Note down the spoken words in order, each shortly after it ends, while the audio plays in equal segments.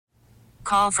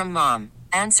Call from mom.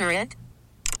 Answer it.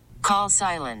 Call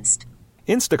silenced.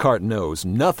 Instacart knows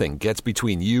nothing gets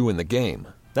between you and the game.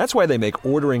 That's why they make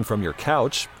ordering from your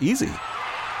couch easy.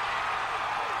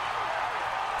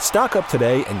 Stock up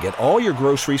today and get all your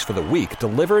groceries for the week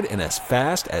delivered in as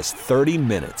fast as 30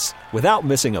 minutes without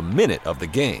missing a minute of the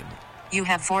game. You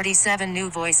have 47 new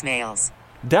voicemails.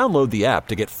 Download the app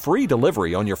to get free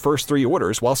delivery on your first 3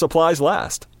 orders while supplies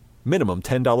last. Minimum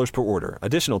 $10 per order.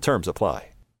 Additional terms apply.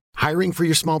 Hiring for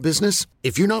your small business?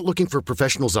 If you're not looking for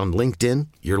professionals on LinkedIn,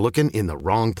 you're looking in the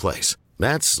wrong place.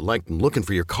 That's like looking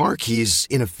for your car keys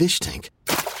in a fish tank.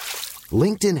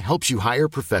 LinkedIn helps you hire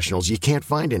professionals you can't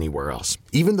find anywhere else,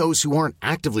 even those who aren't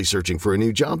actively searching for a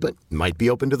new job but might be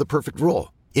open to the perfect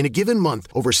role. In a given month,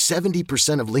 over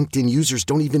 70% of LinkedIn users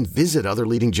don't even visit other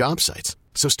leading job sites.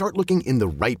 So start looking in the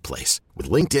right place. With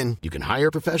LinkedIn, you can hire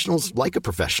professionals like a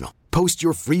professional. Post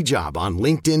your free job on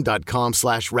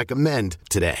linkedin.com/recommend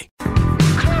today.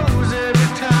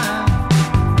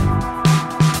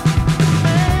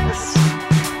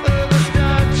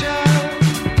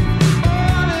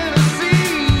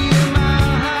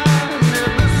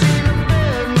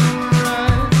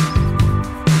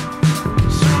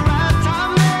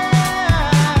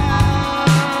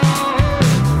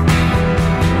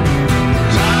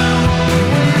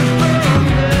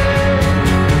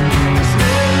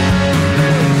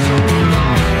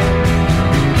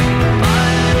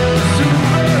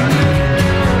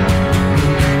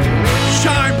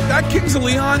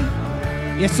 Leon?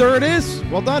 Yes, sir, it is.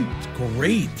 Well done. It's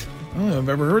great. I don't know if I've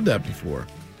ever heard that before.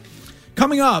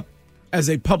 Coming up, as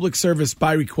a public service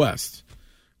by request,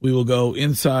 we will go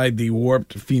inside the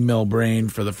warped female brain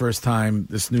for the first time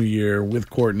this new year with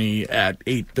Courtney at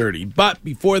 8:30. But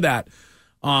before that,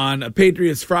 on a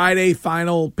Patriots Friday,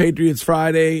 final Patriots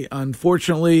Friday,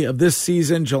 unfortunately, of this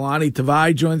season, Jahlani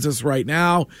Tavai joins us right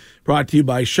now, brought to you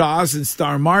by Shaw's and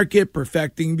Star Market,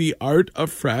 perfecting the art of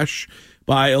fresh,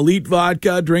 by Elite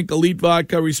Vodka, drink Elite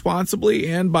Vodka responsibly,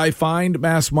 and by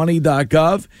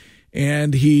findmassmoney.gov.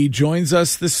 And he joins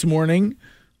us this morning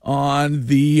on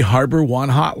the Harbor One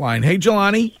hotline. Hey,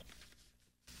 Jahlani.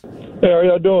 Hey, how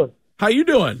y'all doing? How you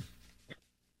doing?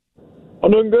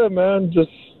 I'm doing good, man.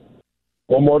 Just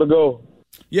one more to go.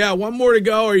 Yeah, one more to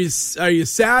go. Are you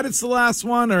sad it's the last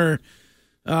one, or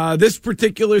this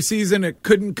particular season it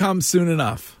couldn't come soon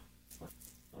enough?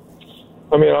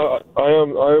 I mean, I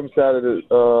am sad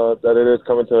that it is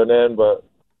coming to an end, but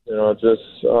just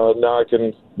now I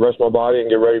can rest my body and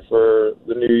get ready for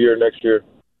the new year next year.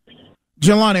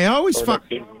 Jahlani, I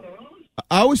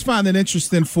always find it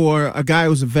interesting for a guy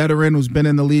who's a veteran, who's been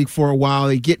in the league for a while,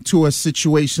 they get to a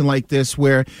situation like this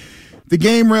where the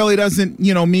game really doesn't,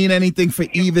 mean anything for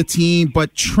either team,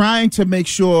 but trying to make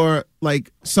sure,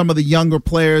 like, some of the younger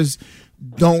players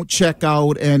don't check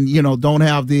out and, don't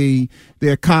have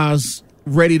their cars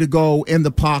ready to go in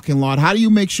the parking lot. How do you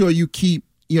make sure you keep,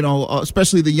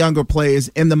 especially the younger players,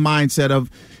 in the mindset of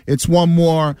it's one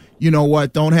more,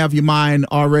 don't have your mind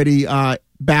already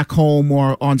back home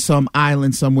or on some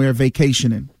island somewhere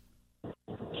vacationing?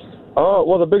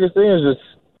 Well, the biggest thing is just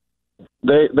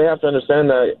they have to understand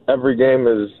that every game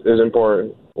is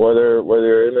important, whether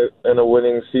you're in a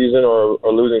winning season or a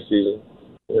losing season.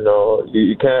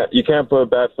 You can't put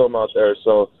bad film out there.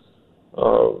 So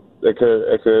it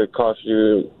could cost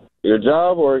you your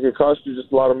job, or it could cost you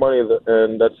just a lot of money,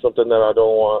 and that's something that I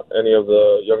don't want any of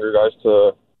the younger guys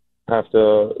to have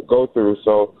to go through.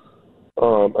 So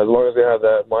as long as they have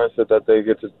that mindset that they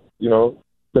get to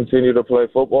continue to play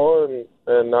football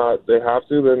and not they have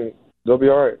to, then they'll be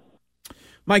all right.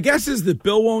 My guess is that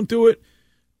Bill won't do it,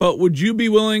 but would you be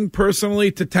willing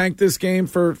personally to tank this game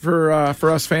for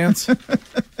us fans?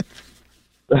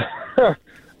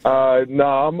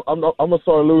 No, I'm a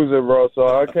sore loser, bro. So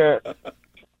I can't.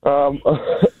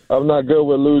 I'm not good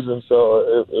with losing.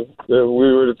 So if we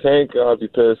were to tank, I'd be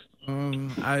pissed.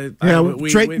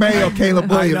 Drake May or Caleb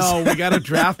Williams. I know, we got a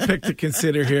draft pick to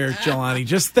consider here, Jahlani.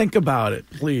 Just think about it,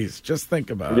 please. Just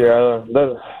think about it. Yeah,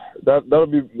 that'll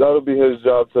be his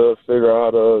job to figure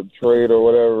out how to trade or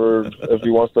whatever if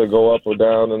he wants to go up or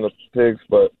down in the picks.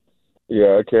 But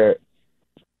yeah, I can't.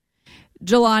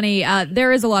 Jahlani,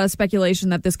 there is a lot of speculation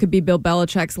that this could be Bill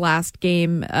Belichick's last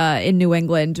game in New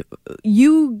England.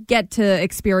 You get to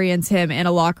experience him in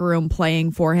a locker room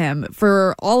playing for him.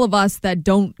 For all of us that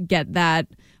don't get that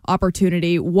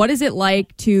opportunity, what is it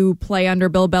like to play under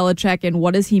Bill Belichick, and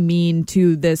what does he mean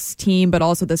to this team, but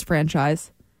also this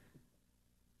franchise?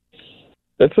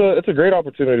 It's a great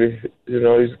opportunity.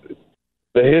 The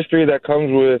history that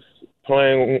comes with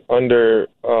playing under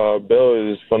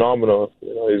Bill is phenomenal.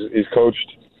 He's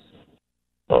coached.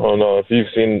 I don't know if you've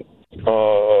seen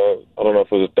I don't know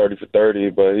if it was a 30 for 30,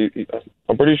 but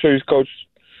I'm pretty sure he's coached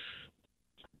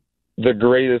the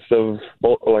greatest of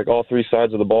both, like all three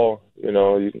sides of the ball.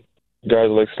 Guys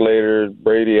like Slater,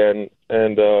 Brady, and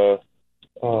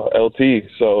LT.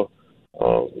 So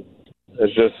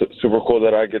it's just super cool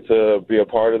that I get to be a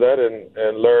part of that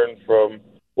and learn from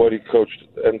what he coached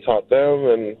and taught them,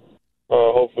 and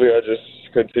hopefully I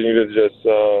just continue to just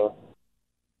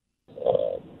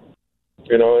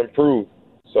improve.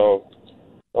 So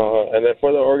and then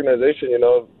for the organization,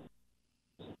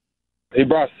 he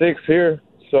brought 6 here,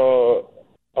 so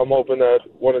I'm hoping that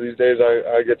one of these days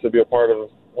I get to be a part of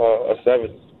a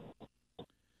 7th.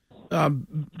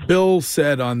 Bill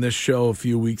said on this show a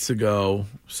few weeks ago,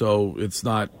 so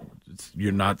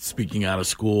you're not speaking out of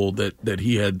school, that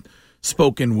he had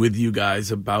spoken with you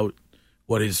guys about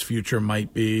what his future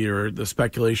might be or the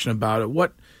speculation about it.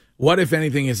 What if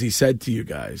anything, has he said to you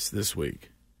guys this week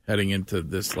heading into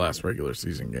this last regular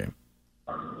season game?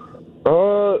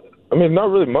 Not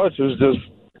really much. It was just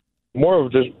more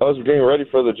of just us getting ready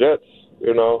for the Jets.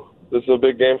 This is a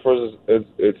big game for us.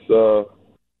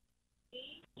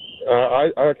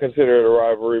 I consider it a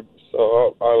rivalry,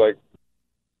 so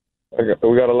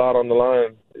we got a lot on the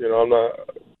line.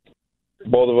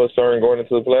 Both of us aren't going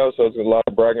into the playoffs, so it's a lot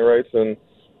of bragging rights, and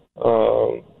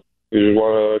we just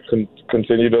want to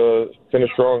continue to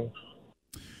finish strong.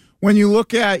 When you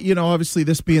look at, obviously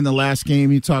this being the last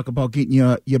game, you talk about getting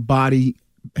your body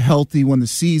healthy when the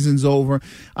season's over.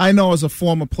 I know as a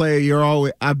former player,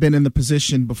 I've been in the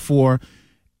position before.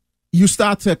 You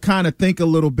start to kind of think a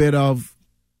little bit of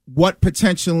what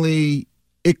potentially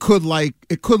it could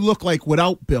look like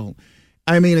without Bill.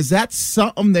 Is that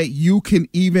something that you can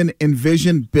even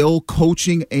envision, Bill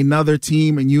coaching another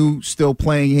team and you still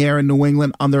playing here in New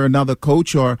England under another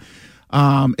coach? Or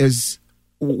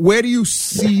where do you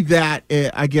see that,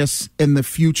 I guess, in the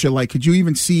future? Like, could you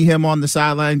even see him on the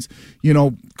sidelines,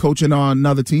 coaching on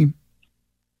another team?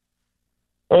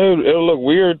 It'll look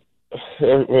weird.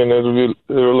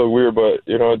 It'll look weird, but,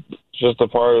 it's just a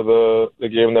part of the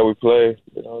game that we play.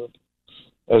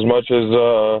 As much as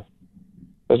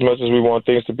we want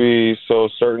things to be so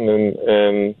certain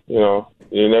and you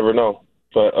never know.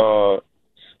 But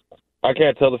I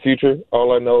can't tell the future.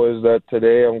 All I know is that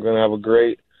today I'm going to have a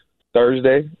great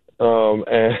Thursday,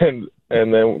 and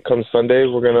then come Sunday, I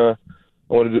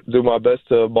want to do my best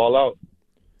to ball out.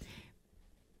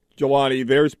 Jahlani,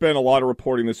 there's been a lot of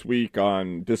reporting this week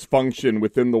on dysfunction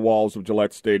within the walls of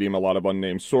Gillette Stadium, a lot of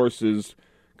unnamed sources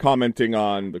commenting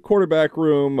on the quarterback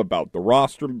room, about the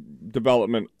roster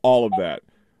development, all of that.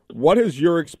 What has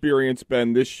your experience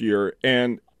been this year,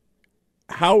 and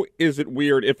how is it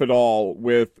weird, if at all,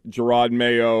 with Gerard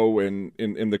Mayo and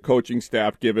the coaching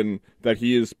staff, given that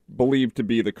he is believed to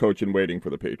be the coach in waiting for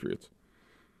the Patriots?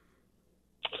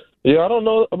 Yeah, I don't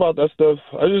know about that stuff.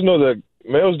 I just know that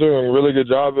Mayo's doing a really good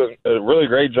job, and a really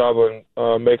great job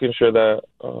on making sure that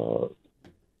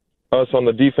us on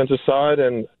the defensive side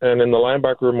and in the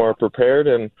linebacker room are prepared,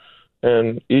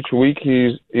 and each week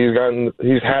he's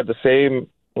had the same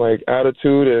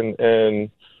attitude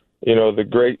and the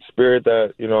great spirit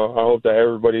that I hope that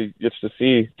everybody gets to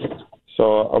see. So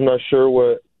I'm not sure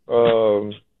what's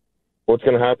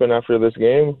going to happen after this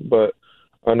game, but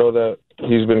I know that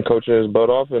he's been coaching his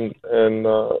butt off and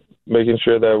making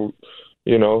sure that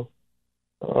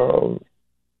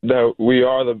that we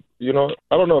are the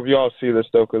I don't know if y'all see this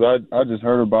stuff because I just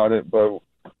heard about it, but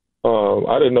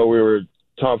I didn't know we were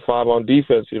top 5 on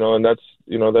defense. And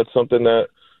that's something that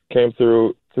came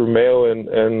through Mayo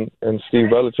and Steve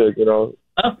Belichick.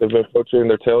 They've been coaching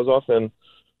their tails off and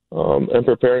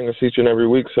preparing us each and every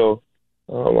week. So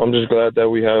I'm just glad that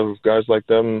we have guys like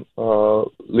them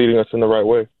leading us in the right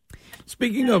way.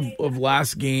 Speaking of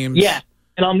last games, yeah,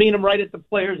 and I'll meet him right at the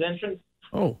players' entrance.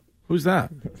 Oh, who's that?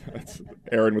 That's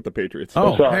Aaron with the Patriots.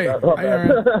 Oh, hey, hi,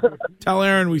 Aaron. Tell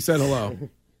Aaron we said hello.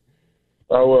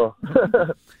 I will.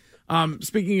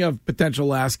 Speaking of potential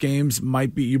last games,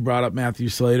 might be, you brought up Matthew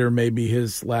Slater, maybe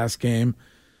his last game.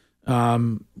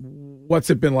 What's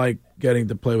it been like getting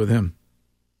to play with him?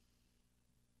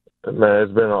 Man,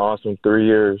 it's been an awesome 3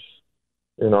 years.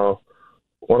 When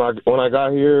I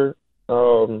got here,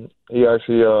 he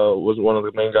actually was one of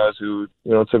the main guys who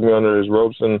took me under his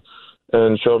ropes and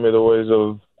showed me the ways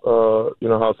of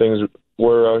how things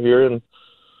were out here. And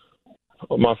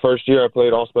my first year, I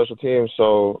played all special teams,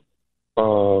 so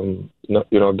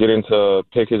getting to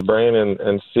pick his brain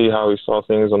and see how he saw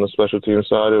things on the special team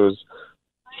side, it was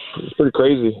pretty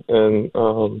crazy.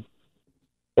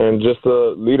 And just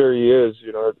the leader he is,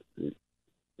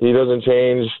 he doesn't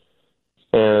change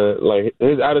And like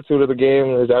his attitude of the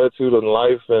game, his attitude in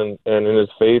life, and in his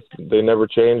faith, they never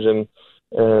change. And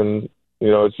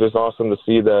it's just awesome to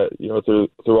see that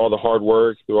through all the hard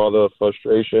work, through all the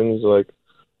frustrations, like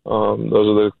those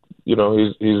are the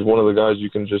he's one of the guys you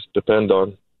can just depend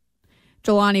on.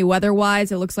 Jahlani,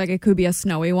 weather-wise, it looks like it could be a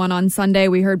snowy one on Sunday.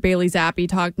 We heard Bailey Zappi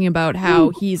talking about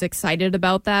how he's excited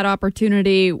about that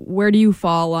opportunity. Where do you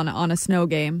fall on a snow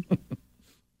game?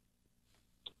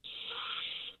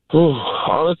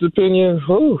 Honest opinion,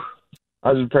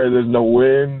 I just pray there's no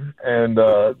wind and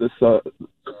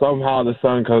somehow the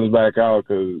sun comes back out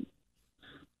because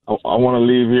I want to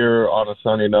leave here on a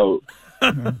sunny note.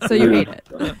 So you hate it.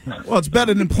 Well, it's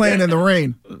better than playing in the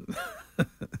rain.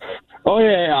 Oh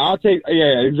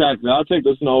exactly. I'll take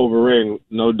the snow over rain,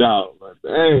 no doubt. But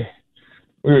hey,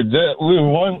 we were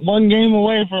one game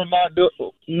away from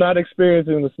not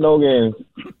experiencing the snow games.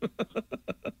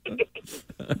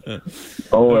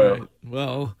 Oh well. Right.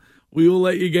 Well, we will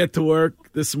let you get to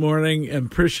work this morning and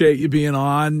appreciate you being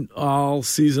on all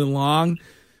season long,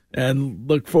 and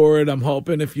look forward. I'm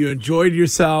hoping if you enjoyed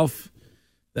yourself,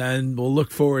 then we'll look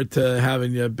forward to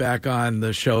having you back on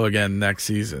the show again next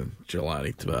season.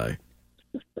 Jahlani Tavai.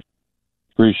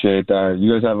 Appreciate that.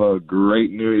 You guys have a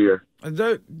great New Year.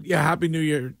 Yeah, Happy New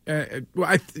Year. Weren't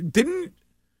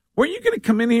you going to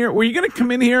come in here? Were you going to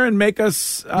come in here and make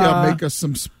us? Make us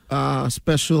some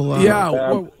special. Yeah.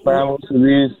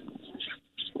 Definitely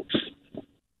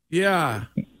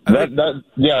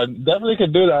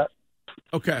could do that.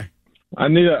 Okay. I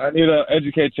need to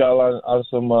educate y'all on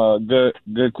some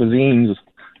good cuisines.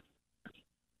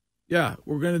 Yeah,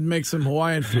 we're going to make some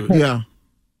Hawaiian food. Yeah.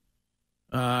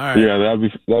 All right. Yeah, that'd be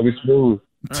smooth.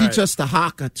 Teach us the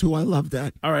haka too. I love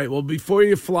that. All right. Well, before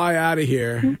you fly out of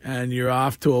here and you're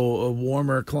off to a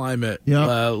warmer climate,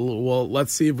 well,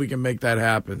 let's see if we can make that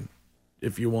happen.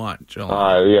 If you want,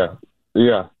 Jahlani.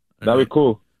 Yeah, that'd be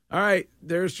cool. All right.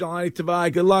 There's Jahlani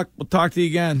Tavai. Good luck. We'll talk to you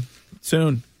again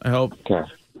soon, I hope. Okay.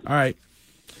 All right.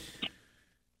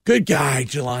 Good guy,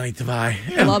 Jahlani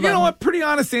Tavai. I love him. You know what? Pretty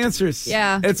honest answers.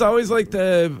 Yeah. It's always like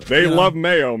They love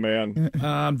mayo, man.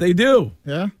 They do.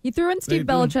 Yeah. He threw in Steve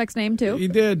Belichick's name, too. He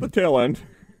did. The tail end.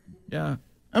 Yeah.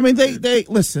 I mean, they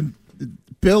listen.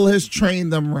 Bill has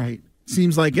trained them right.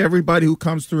 Seems like everybody who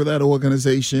comes through that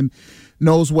organization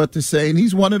knows what to say, and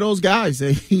he's one of those guys.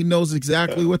 He knows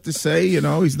exactly what to say.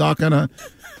 He's not gonna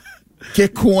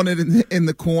get cornered in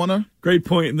the corner. Great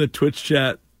point in the Twitch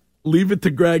chat. Leave it to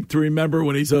Greg to remember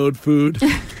when he's owed food.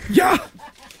 Yeah.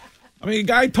 I mean, a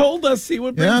guy told us he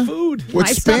would bring food. With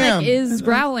My spam. stomach is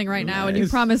growling right now, and you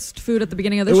promised food at the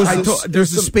beginning of the show.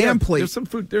 There's a spam plate.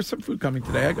 There's some food coming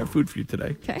today. I got food for you today.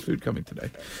 Okay. There's food coming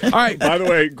today. All right. By the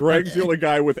way, Greg's the only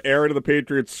guy with Aaron and the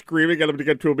Patriots screaming at him to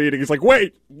get to a meeting. He's like,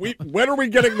 wait, when are we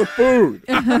getting the food?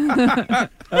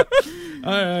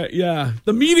 Yeah.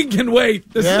 The meeting can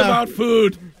wait. This is about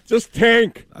food. Just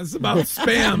tank. This is about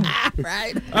spam.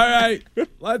 Right. All right.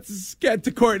 Let's get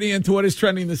to Courtney and to what is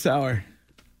trending this hour.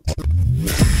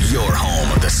 Your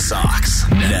home of the Sox.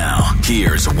 Now,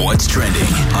 here's what's trending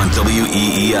on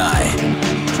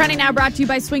WEEI. Trending now brought to you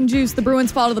by Swing Juice. The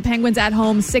Bruins fall to the Penguins at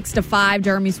home 6-5.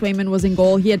 Jeremy Swayman was in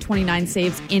goal. He had 29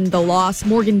 saves in the loss.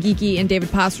 Morgan Geekie and David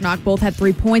Pastrnak both had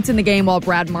 3 points in the game, while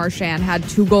Brad Marchand had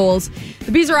 2 goals.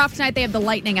 The Bees are off tonight. They have the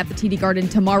Lightning at the TD Garden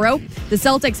tomorrow. The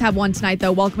Celtics have one tonight,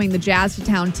 though, welcoming the Jazz to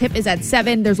town. Tip is at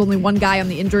 7. There's only one guy on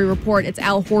the injury report. It's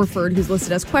Al Horford, who's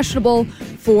listed as questionable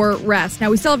for rest.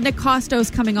 Now, we still have Nick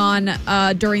Kostos coming on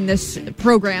during this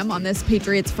program on this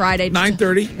Patriots Friday.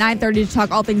 9:30. 9:30 to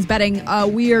talk all things betting.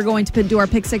 We are going to do our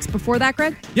pick six before that,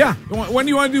 Greg? Yeah. When do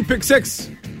you want to do pick six?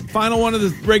 Final one of the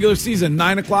regular season,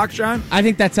 9 o'clock, Sean? I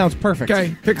think that sounds perfect.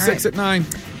 Okay, pick All six right. at 9.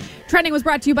 Trending was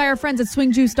brought to you by our friends at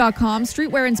swingjuice.com.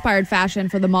 Streetwear-inspired fashion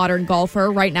for the modern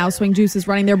golfer. Right now, Swing Juice is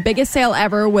running their biggest sale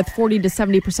ever with 40 to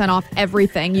 70% off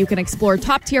everything. You can explore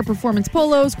top-tier performance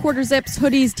polos, quarter zips,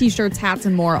 hoodies, T-shirts, hats,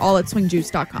 and more, all at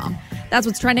swingjuice.com. That's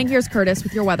what's trending. Here's Curtis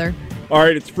with your weather. All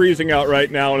right, it's freezing out right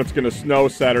now, and it's going to snow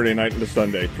Saturday night into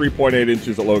Sunday. 3.8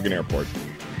 inches at Logan Airport.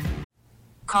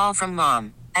 Call from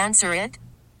mom. Answer it.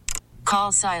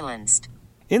 Call silenced.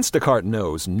 Instacart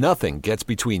knows nothing gets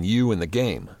between you and the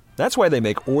game. That's why they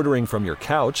make ordering from your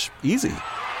couch easy.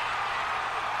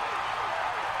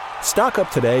 Stock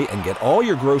up today and get all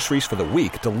your groceries for the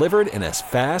week delivered in as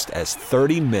fast as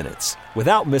 30 minutes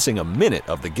without missing a minute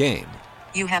of the game.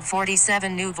 You have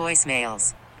 47 new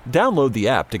voicemails. Download the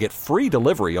app to get free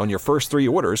delivery on your first 3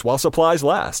 orders while supplies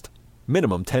last.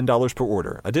 Minimum $10 per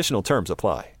order. Additional terms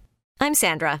apply. I'm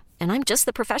Sandra, and I'm just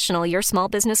the professional your small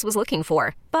business was looking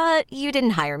for. But you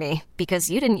didn't hire me because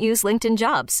you didn't use LinkedIn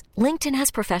Jobs. LinkedIn has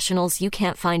professionals you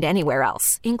can't find anywhere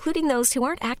else, including those who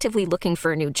aren't actively looking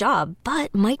for a new job,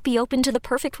 but might be open to the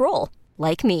perfect role,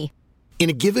 like me. In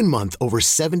a given month, over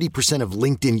 70% of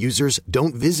LinkedIn users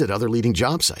don't visit other leading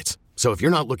job sites. So if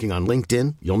you're not looking on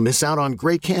LinkedIn, you'll miss out on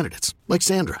great candidates like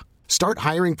Sandra. Start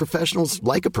hiring professionals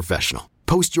like a professional.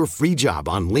 Post your free job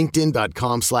on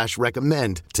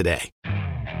linkedin.com/recommend today.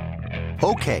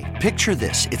 Okay, picture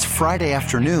this. It's Friday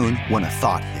afternoon when a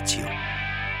thought hits you.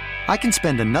 I can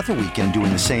spend another weekend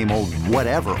doing the same old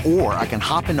whatever, or I can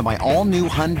hop into my all-new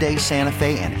Hyundai Santa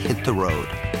Fe and hit the road.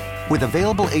 With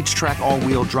available H-Track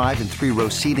all-wheel drive and 3-row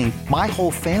seating, my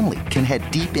whole family can head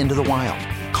deep into the wild.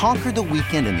 Conquer the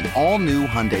weekend in the all-new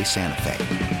Hyundai Santa Fe.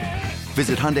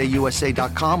 Visit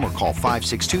HyundaiUSA.com or call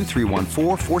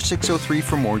 562-314-4603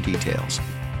 for more details.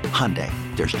 Hyundai,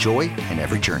 there's joy in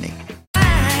every journey.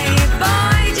 Hey,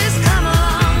 boy, just come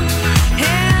along.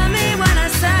 Hear me when I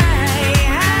say,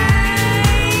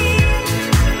 hey.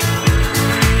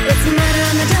 It's a matter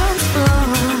on the dance floor,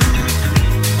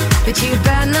 but you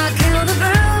better not kill the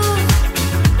groove.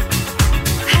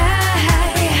 Hey,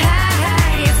 hey,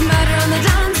 hey, it's a matter on the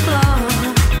dance floor.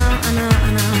 I know.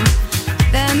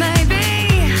 There may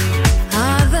be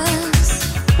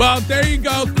others. Well, there you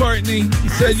go, Courtney. You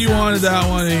said you wanted that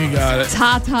one, and you got it.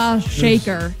 Tata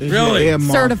Shaker. Really?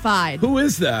 Certified. Who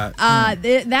is that?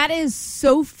 That is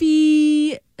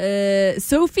Sophie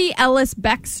Ellis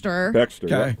Bextor.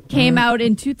 Okay. Came out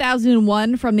in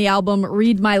 2001 from the album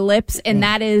Read My Lips, and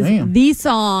that is the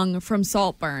song from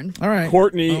Saltburn. All right.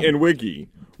 Courtney and Wiggy,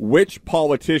 which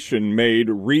politician made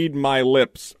Read My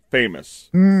Lips famous?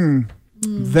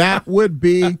 That would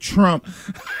be Trump.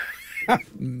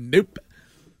 Nope.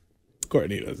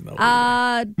 Courtney doesn't know.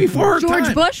 Before George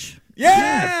time. Bush?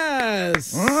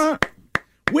 Yes.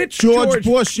 Which George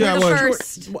Bush, You're the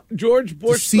first. George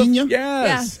Bush Senior?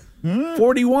 Yes.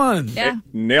 41. Yeah.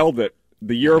 Nailed it.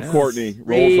 The year of Courtney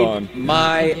rolls on.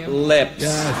 My lips.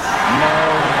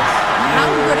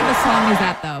 How good of a song is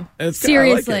that, though?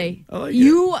 Seriously. I like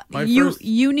it.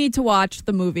 You need to watch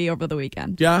the movie over the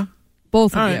weekend. Yeah?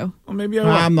 Both All of right. you. Well, maybe I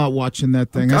will. I'm not watching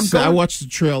that thing. I watched the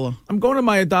trailer. I'm going to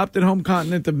my adopted home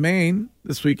continent of Maine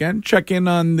this weekend. Check in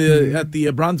on at the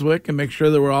Brunswick and make sure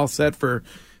that we're all set for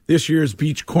this year's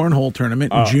beach cornhole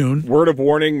tournament in June. Word of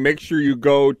warning, make sure you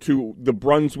go to the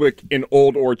Brunswick in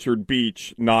Old Orchard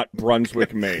Beach, not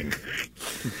Brunswick, Maine.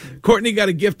 Courtney got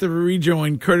a gift to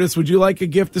rejoin. Curtis, would you like a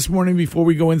gift this morning before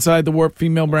we go inside the Warped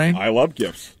Female Brain? I love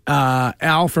gifts.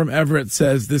 Al from Everett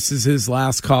says this is his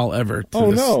last call ever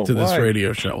to this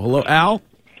radio show. Hello, Al?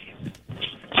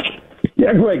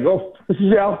 Yeah, Greg, this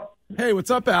is Al. Hey,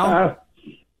 what's up, Al?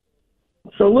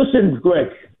 So listen, Greg,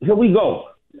 here we go.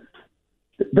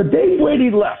 The day Brady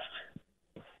left,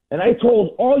 and I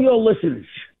told all your listeners,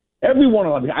 every one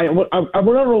of them, I went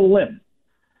on a limb,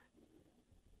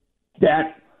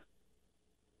 that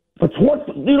for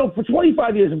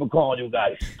 25 years I've been calling you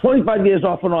guys, 25 years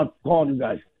off and on calling you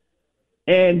guys,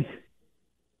 and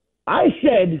I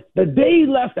said the day he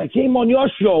left, I came on your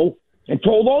show and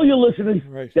told all your listeners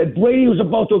that Brady was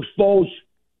about to expose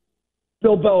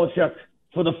Bill Belichick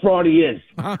for the fraud he is.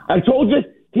 I told you.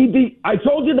 I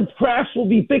told you the press will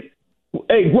be thick.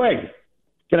 Hey, Greg,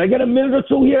 can I get a minute or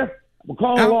two here? We're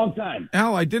calling a long time.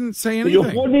 Al, I didn't say anything. Will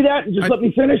you afford me that and just let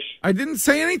me finish? I didn't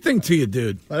say anything to you,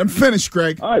 dude. Let him finish,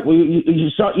 Greg. All right. Well, you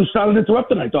started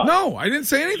interrupting, I thought. No, I didn't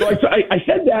say anything. So I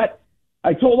said that.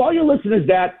 I told all your listeners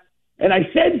that, and I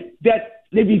said that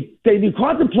they'd be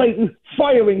contemplating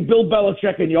firing Bill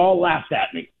Belichick, and you all laughed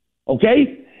at me.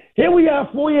 Okay? Here we are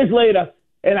 4 years later.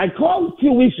 And I called a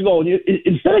few weeks ago, and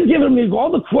instead of giving me all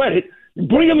the credit,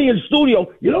 bringing me in the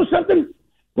studio, you know something?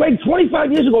 Greg,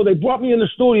 25 years ago, they brought me in the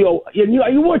studio. You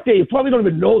weren't there. You probably don't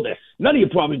even know this. None of you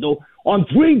probably do. On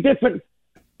 3 different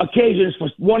occasions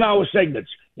for 1-hour segments.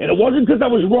 And it wasn't because I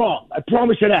was wrong. I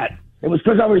promise you that. It was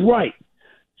because I was right.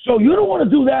 So you don't want to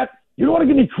do that. You don't want to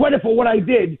give me credit for what I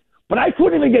did. But I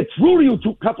couldn't even get through to you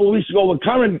a couple of weeks ago when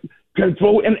Karen came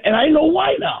through, and I know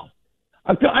why now.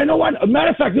 I know what. As a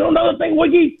matter of fact, you know another thing,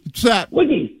 Wiggy? What's that?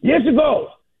 Wiggy, years ago,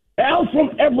 Al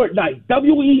from Everett Night,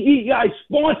 WEEI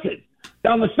sponsored,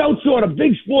 down the South Shore, a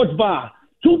big sports bar.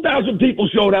 2,000 people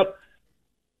showed up.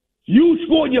 You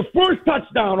scored your first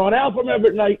touchdown on Al from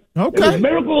Everett Night. Okay. It was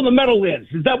Miracle in the Meadowlands.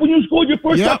 Is that when you scored your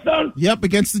first touchdown? Yep,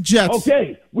 against the Jets.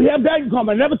 Okay. We have that in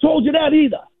common. I never told you that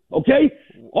either. Okay?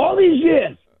 All these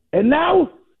years. And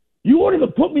now you won't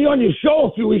even put me on your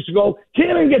show a few weeks ago. Can't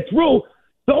even get through.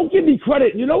 Don't give me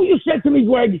credit. You know what you said to me,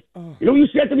 Greg? You know what you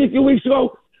said to me a few weeks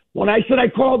ago? when I said I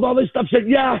called all this stuff, said,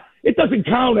 yeah, it doesn't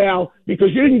count, Al, because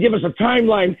you didn't give us a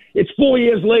timeline. It's 4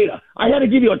 years later. I had to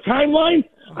give you a timeline.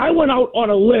 I went out on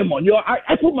a limb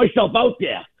I put myself out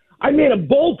there. I made a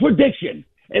bold prediction,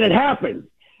 and it happened.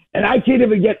 And I can't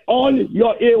even get on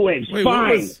your airwaves. Wait,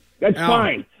 fine. That's Al,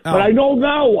 fine. Al. But I know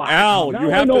now why. Al, now you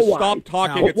have to stop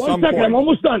talking at some point. I'm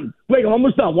almost done. Wait, I'm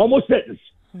almost done. One more sentence.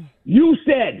 You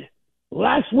said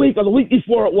last week or the week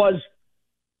before it was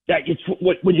that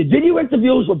when you did your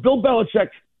interviews with Bill Belichick,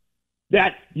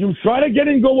 that you try to get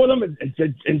in, go with him and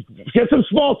get some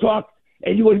small talk,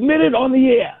 and you admitted on the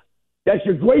air that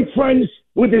you're great friends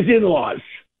with his in-laws.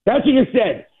 That's what you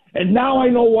said. And now I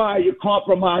know why you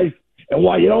compromised and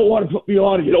why you don't want to put me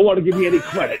on and you don't want to give me any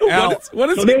credit. Al, what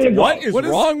is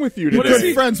wrong with you today?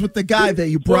 You're friends with the guy that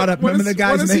you brought up. Remember the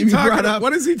guy's name you brought up?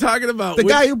 What is he talking about? The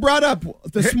guy you brought up,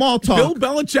 the small talk. Bill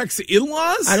Belichick's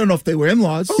in-laws? I don't know if they were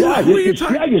in-laws. Yeah, you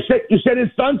said his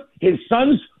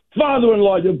son's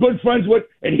father-in-law you're good friends with,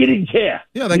 and he didn't care.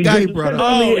 Yeah, that guy you brought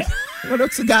up.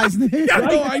 What's the guy's name? Yeah,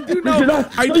 no, I do know.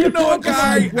 I do know a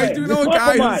guy. I do know a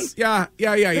guy who's, yeah.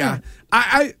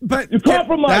 But you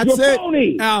compromised. That's You're it.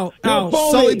 phony. Al,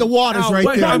 sullied the waters right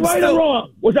Was there. I right or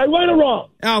wrong? Was I right or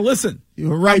wrong? Al, listen. You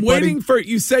were right, I'm waiting for,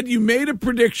 you said you made a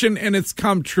prediction and it's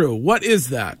come true. What is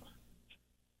that?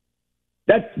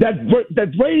 That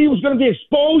Brady was going to be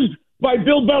exposed by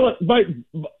Bill Belichick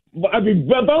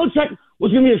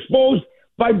was going to be exposed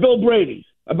by Bill Brady.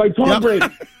 By Tom Brady.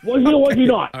 Was he or was he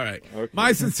not? All right. Okay.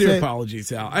 My sincere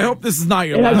apologies, Al. I hope this is not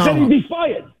your and last. I said he'd be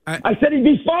fired. I said he'd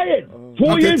be fired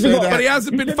 4 years ago. But he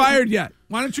hasn't been fired yet.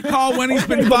 Why don't you call when he's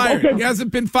been fired? Okay. He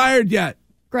hasn't been fired yet.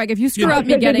 Greg, if you screw up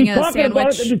me getting a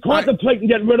sandwich. If you contemplate and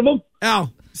get rid of him.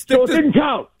 Al, it didn't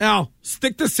count. Al,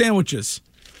 stick to sandwiches.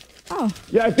 Oh.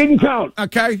 Yeah, it didn't count.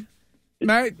 Okay.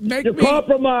 You're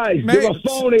compromised. You're a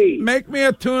phony. Make me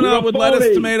a tuna with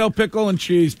lettuce, tomato, pickle, and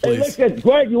cheese, please. Hey, listen,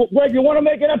 Greg, you want to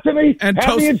make it up to me? And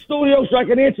have me in studio so I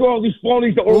can answer all these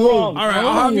phonies that were wrong. All right,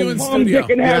 I'll have you in Tom, studio. Dick,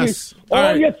 and Harry. Yes.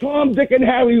 All your Tom, Dick, and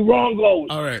Harry wrong goes.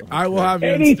 All right, I will have you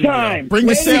anytime. in studio. Bring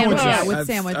the sandwiches. Yeah, with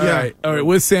sandwiches. All right,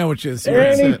 with sandwiches.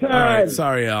 Anytime. All right,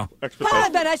 sorry, Al. Can I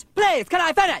finish? Please, can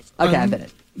I finish? Okay, I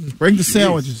finished. Bring the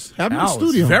sandwiches. Have them in the Al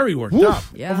studio. is very worked up.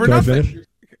 Yeah. Over nothing.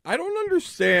 I don't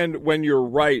understand when you're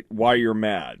right why you're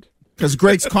mad. Because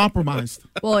Greg's compromised.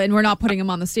 Well, and we're not putting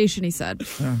him on the station, he said.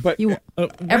 But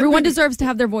Everyone deserves to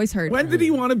have their voice heard. When did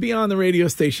he want to be on the radio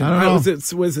station? I don't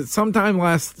know. Was it sometime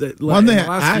last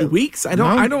few weeks? I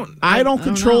don't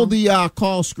control the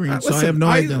call screen, so I have no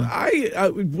idea. I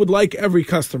would like every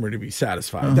customer to be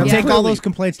satisfied. That's Take all those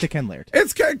complaints to Ken Laird.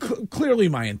 It's clearly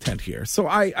my intent here. So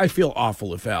I feel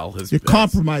awful if Al has. You're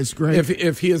compromised, Greg.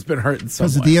 If he has been hurt in some way.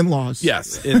 Because of the in-laws.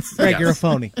 Yes, it's Greg, you're a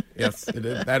phony. Yes,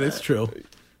 that is true.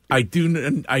 I do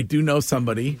know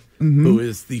somebody who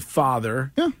is the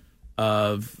father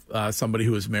of somebody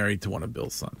who is married to one of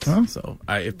Bill's sons. Huh? So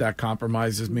if that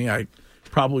compromises me, I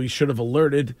probably should have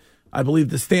alerted. I believe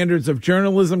the standards of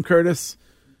journalism, Curtis,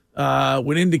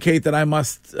 would indicate that I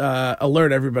must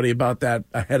alert everybody about that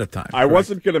ahead of time. I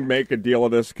wasn't going to make a deal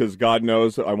of this because God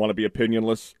knows I want to be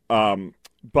opinionless.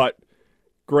 But,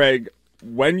 Greg,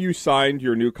 when you signed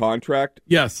your new contract,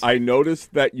 yes, I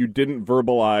noticed that you didn't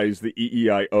verbalize the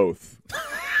EEI oath.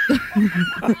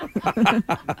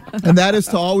 And that is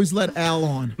to always let Al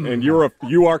on. And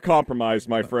you are compromised,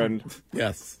 my friend.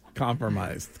 Yes,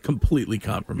 compromised. Completely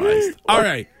compromised. All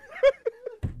right.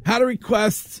 How to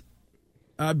request,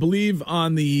 I believe,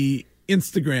 on the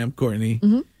Instagram, Courtney,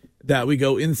 that we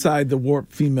go inside the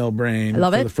warped female brain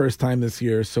for the first time this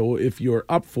year. So if you're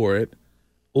up for it,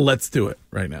 let's do it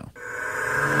right now.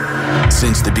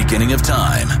 Since the beginning of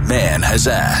time, man has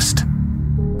asked,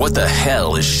 what the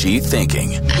hell is she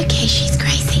thinking? Okay, she's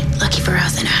crazy. Lucky for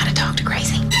us, I know how to talk to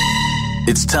crazy.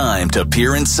 It's time to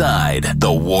peer inside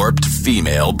the warped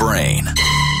female brain.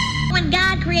 When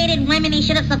God created women, he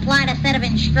should have supplied a set of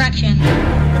instructions.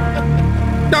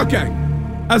 Okay.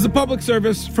 As a public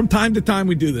service, from time to time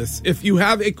we do this. If you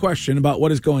have a question about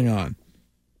what is going on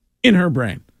in her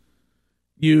brain,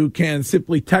 you can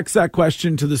simply text that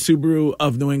question to the Subaru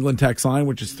of New England text line,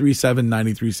 which is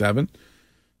 37937.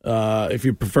 If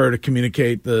you prefer to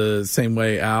communicate the same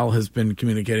way Al has been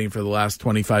communicating for the last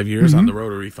 25 years on the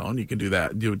rotary phone, you can do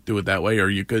that. Do it that way, or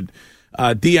you could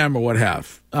DM or what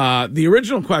have. The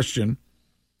original question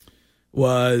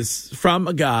was from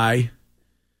a guy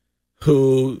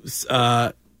who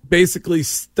basically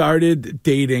started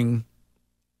dating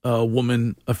a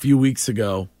woman a few weeks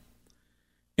ago.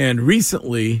 And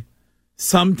recently,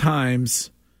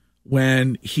 sometimes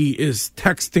when he is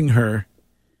texting her,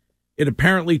 it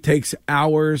apparently takes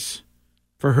hours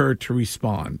for her to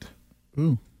respond.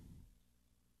 Ooh.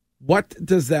 What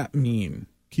does that mean?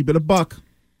 Keep it a buck.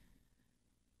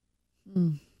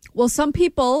 Well, some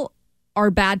people are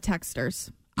bad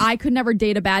texters. I could never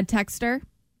date a bad texter,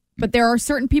 but there are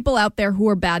certain people out there who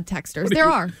are bad texters. There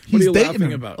are. What are you dating laughing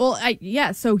her. about?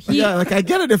 Well, so he. Yeah, like I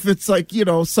get it if it's like,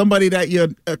 somebody that your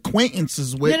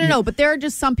acquaintances with. No, but there are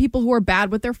just some people who are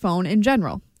bad with their phone in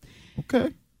general.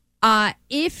 Okay.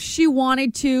 If she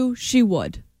wanted to, she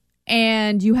would.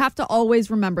 And you have to always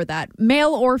remember that.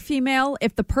 Male or female,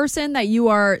 if the person that you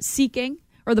are seeking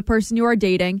or the person you are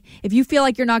dating, if you feel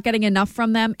like you're not getting enough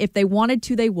from them, if they wanted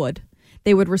to, they would.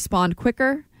 They would respond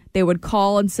quicker. They would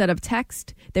call instead of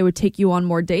text. They would take you on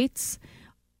more dates.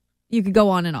 You could go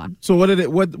on and on. So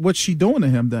what's she doing to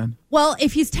him then? Well,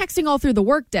 if he's texting all through the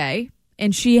workday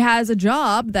and she has a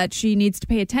job that she needs to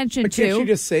pay attention But to. can't you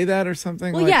just say that or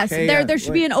something? Well, like, yes, hey, there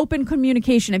should be an open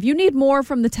communication. If you need more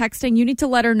from the texting, you need to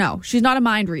let her know. She's not a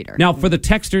mind reader. Now, for the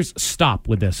texters, stop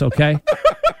with this, okay?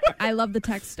 I love the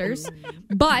texters.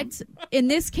 But in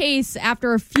this case,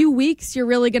 after a few weeks, you're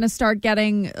really going to start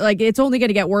getting, it's only going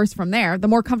to get worse from there. The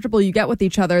more comfortable you get with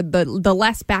each other, the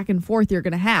less back and forth you're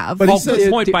going to have. But good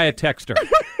point by a texter.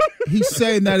 He's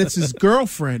saying that it's his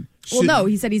girlfriend. Well, no,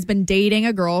 he said he's been dating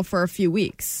a girl for a few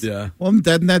weeks. Yeah. Well,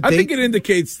 doesn't that I think it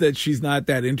indicates that she's not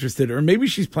that interested, or maybe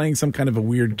she's playing some kind of a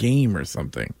weird game or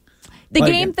something. The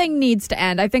game thing needs to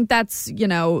end. I think that's,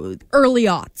 early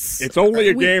aughts. It's only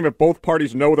a game if both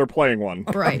parties know they're playing one.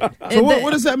 Right. So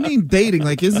what does that mean, dating?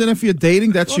 Like, isn't if you're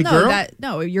dating, that's your girl?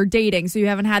 No, you're dating, so you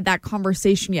haven't had that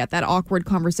conversation yet, that awkward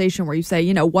conversation where you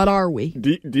say, what are we?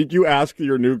 Did you ask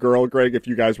your new girl, Greg, if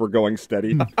you guys were going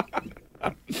steady?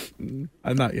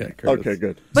 Not yet, Curtis. Okay,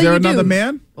 good. Is there another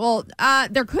man? Well,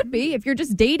 there could be. If you're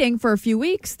just dating for a few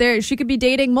weeks, she could be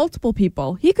dating multiple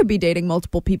people. He could be dating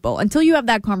multiple people. Until you have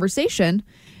that conversation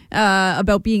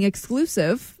about being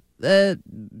exclusive,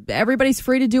 everybody's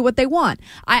free to do what they want.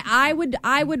 I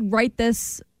would write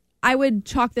this. I would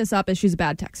chalk this up as she's a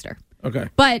bad texter. Okay.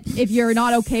 But if you're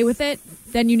not okay with it,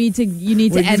 then you need to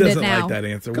end it now. Like that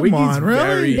answer. Come on,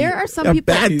 really? There are some a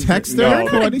people. bad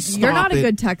texter. You're not a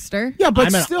good texter. Yeah, but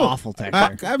I'm still an awful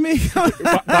texter. I mean,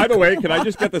 By the way, can I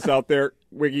just get this out there,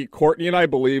 Wiggy? Courtney and I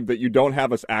believe that you don't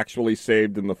have us actually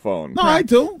saved in the phone. no, I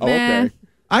do. Oh, okay.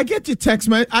 I get your text,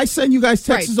 man. I send you guys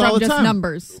texts all the just time.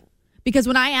 Numbers. Because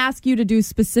when I ask you to do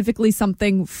specifically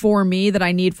something for me that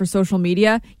I need for social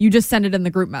media, you just send it in the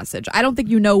group message. I don't think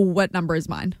you know what number is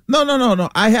mine. No.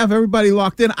 I have everybody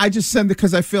locked in. I just send it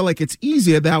because I feel like it's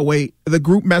easier that way. The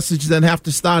group message then have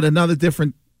to start another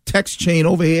different text chain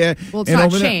over here. Well, it's and not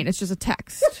over chain. there. It's just a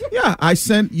text. Yeah, I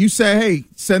send. You say, hey,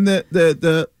 send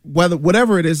the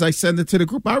whatever it is. I send it to the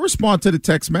group. I respond to the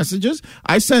text messages.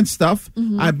 I send stuff.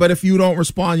 But if you don't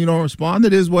respond, you don't respond.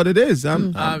 It is what it is.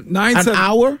 An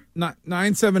hour.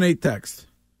 978 text.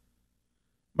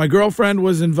 My girlfriend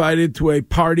was invited to a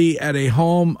party at a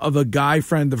home of a guy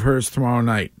friend of hers tomorrow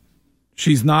night.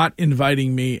 She's not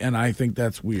inviting me, and I think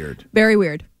that's weird. Very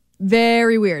weird.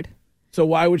 Very weird. So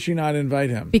why would she not invite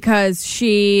him? Because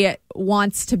she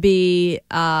wants to be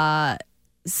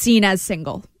seen as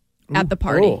single at the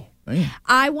party. Oh, man.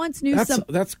 I once knew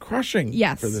that's crushing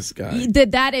for this guy.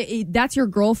 That's your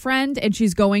girlfriend and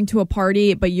she's going to a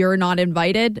party, but you're not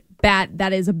invited.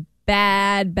 That is a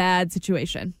bad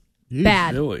situation. Jeez,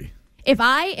 bad. Really? If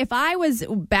I was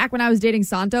back when I was dating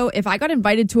Santo, if I got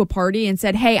invited to a party and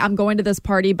said, hey, I'm going to this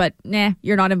party, but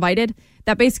you're not invited,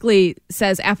 that basically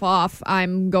says F off.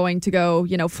 I'm going to go,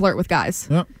 flirt with guys.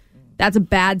 Yep. That's a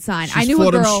bad sign. She's I knew for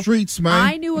a them girl. streets, man.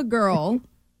 I knew a girl,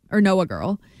 or know a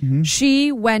girl. Mm-hmm.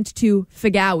 She went to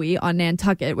Figawi on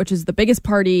Nantucket, which is the biggest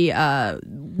party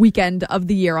weekend of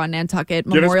the year on Nantucket.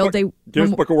 Memorial Day.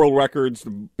 Guinness Book of World Records, the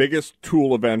biggest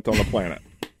tool event on the planet.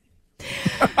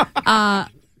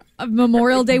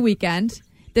 Memorial Day weekend.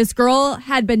 This girl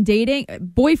had been dating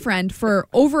boyfriend for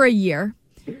over a year.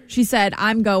 She said,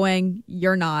 I'm going,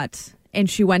 you're not. And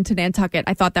she went to Nantucket.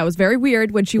 I thought that was very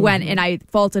weird when she went, and I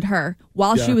faulted her.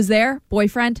 While she was there,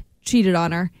 boyfriend cheated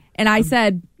on her. And I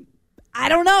said, I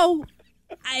don't know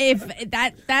if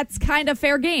that's kind of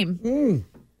fair game.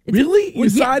 Really? You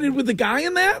sided with the guy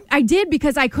in that? I did,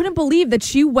 because I couldn't believe that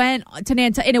she went to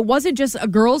Nantucket, and it wasn't just a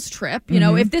girls' trip.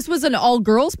 If this was an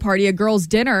all-girls party, a girls'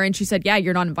 dinner, and she said, yeah,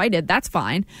 you're not invited, that's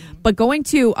fine. But going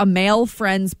to a male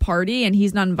friend's party and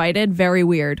he's not invited, very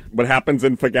weird. What happens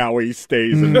in Figawi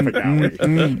stays in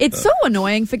Figawi. It's so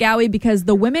annoying, Figawi, because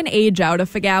the women age out of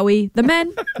Figawi. The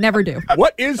men never do.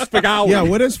 What is Figawi? Yeah,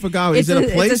 what is Figawi? Is it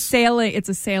a place? It's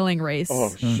a sailing race.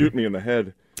 Oh, shoot me in the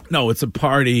head. No, it's a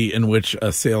party in which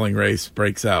a sailing race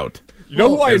breaks out. You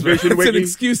know who I envision, It's an Wiggy?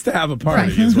 excuse to have a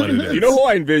party is what it is. You know who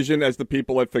I envision as the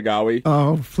people at Fagawi?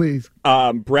 Oh, please.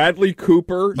 Bradley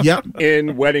Cooper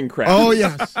in Wedding Crashers. Oh,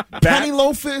 yes. Penny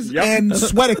loafers and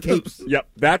sweater capes. Yep,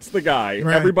 that's the guy.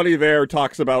 Right. Everybody there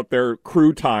talks about their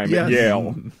crew time at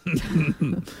Yale.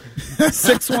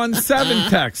 617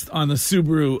 text on the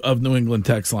Subaru of New England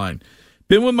text line.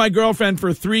 Been with my girlfriend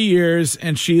for 3 years,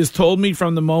 and she has told me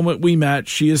from the moment we met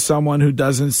she is someone who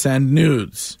doesn't send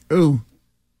nudes. Ooh.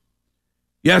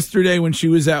 Yesterday when she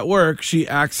was at work, she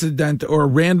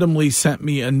randomly sent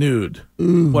me a nude.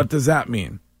 Ooh. What does that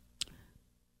mean?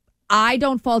 I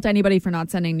don't fault anybody for not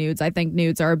sending nudes. I think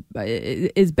nudes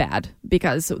is bad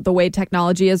because the way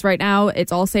technology is right now,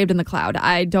 it's all saved in the cloud.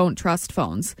 I don't trust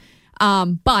phones.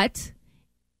 But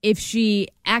if she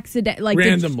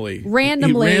randomly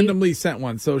sent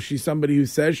one, so she's somebody who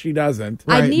says she doesn't.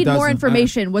 I need more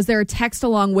information. Was there a text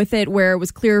along with it where it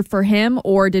was clear for him,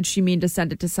 or did she mean to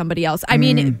send it to somebody else? I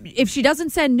mean, if she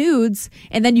doesn't send nudes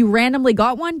and then you randomly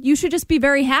got one, you should just be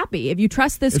very happy. If you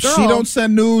trust this girl. If she don't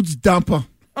send nudes, dump her.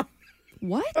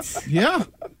 What? Yeah.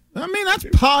 I mean, that's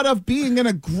part of being in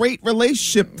a great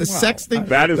relationship. The sexting.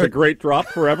 That is a great drop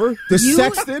forever. The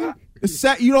sexting.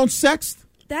 You don't sext?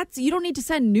 You don't need to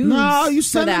send nudes. No, you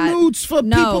send nudes for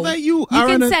people that you are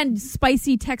can in send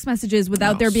spicy text messages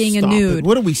without there being a nude. It.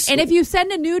 What are we? And if you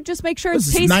send a nude, just make sure it's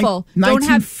this, tasteful.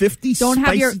 1950 don't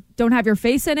have your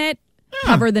face in it. Yeah.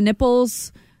 Cover the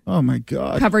nipples. Oh my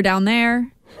God. Cover down there.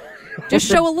 Just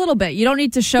show a little bit. You don't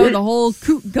need to show the whole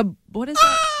what is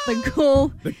that?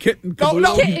 The kitten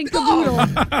caboodle. Kitten caboodle.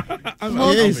 I'm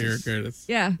here, Curtis.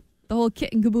 Yeah, the whole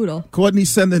kitten caboodle. Courtney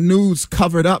send the nudes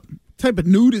covered up. What type of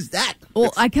nude is that?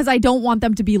 Well, because I don't want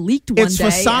them to be leaked one day. It's for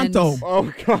Santo.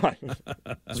 Oh God.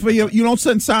 It's for you. You don't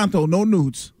send Santo. No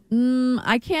nudes.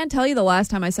 I can't tell you the last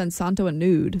time I sent Santo a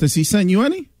nude. Does he send you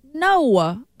any?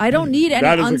 No, I don't need any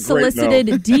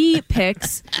unsolicited D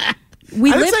pics.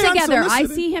 We live together. I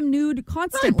see him nude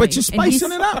constantly. Right, but you're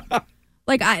spicing it up.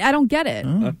 Like, I don't get it.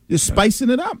 You're spicing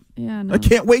it up. Yeah, no. I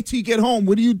can't wait till you get home.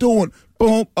 What are you doing?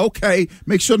 Boom. Okay.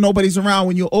 Make sure nobody's around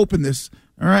when you open this.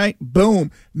 All right.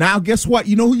 Boom. Now, guess what?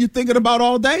 You know who you're thinking about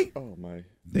all day? Oh, my.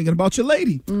 Thinking about your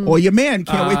lady or your man.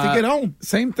 Can't wait to get home.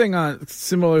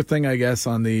 Similar thing, I guess,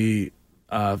 on the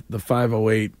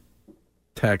 508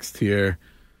 text here.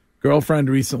 Girlfriend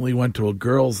recently went to a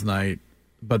girls' night,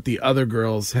 but the other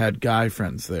girls had guy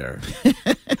friends there.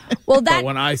 But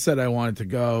when I said I wanted to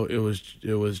go, it was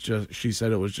just she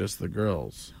said it was just the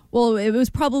girls. Well, it was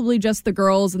probably just the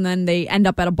girls, and then they end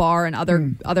up at a bar, and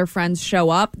other friends show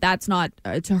up. That's not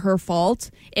to her fault.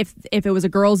 If it was a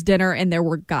girls' dinner and there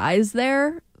were guys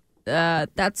there,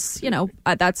 that's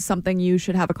something you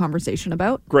should have a conversation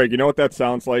about. Greg, you know what that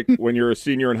sounds like when you're a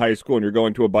senior in high school and you're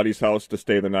going to a buddy's house to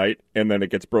stay the night, and then it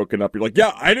gets broken up. You're like,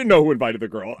 yeah, I didn't know who invited the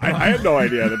girl. I had no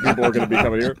idea that people were going to be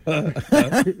coming here.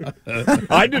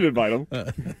 I didn't invite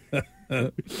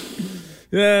them.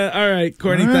 Yeah, all right,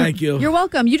 Courtney, thank you. You're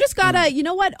welcome. You just gotta, you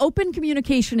know what? Open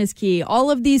communication is key. All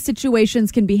of these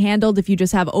situations can be handled if you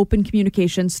just have open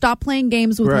communication. Stop playing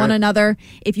games with one another.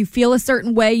 If you feel a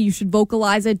certain way, you should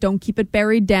vocalize it. Don't keep it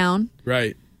buried down.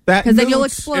 Right. Because then you'll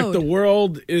explode. If the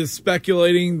world is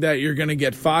speculating that you're going to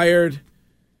get fired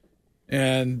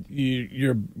and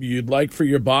you'd like for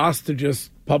your boss to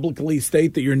just publicly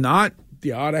state that you're not,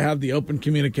 you ought to have the open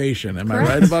communication. Am I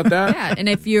right about that? Yeah, and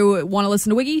if you want to listen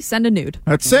to Wiggy, send a nude.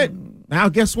 That's it. Now,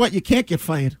 guess what? You can't get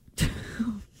fired.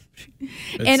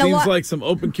 It seems like some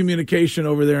open communication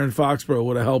over there in Foxborough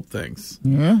would have helped things.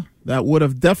 Yeah, that would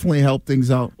have definitely helped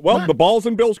things out. Well, the ball's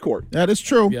in Bill's court. That is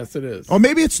true. Yes, it is. Or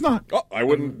maybe it's not. Oh, I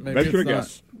wouldn't venture to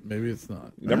guess. Maybe it's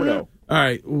not. Never know. All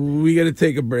right, we got to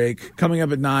take a break. Coming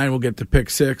up at 9, we'll get to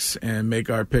pick 6 and make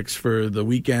our picks for the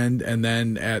weekend. And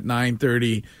then at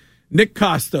 9:30, Nick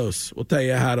Costos will tell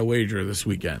you how to wager this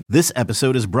weekend. This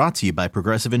episode is brought to you by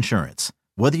Progressive Insurance.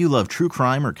 Whether you love true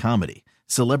crime or comedy,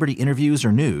 celebrity interviews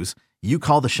or news, you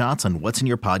call the shots on what's in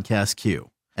your podcast queue.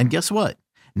 And guess what?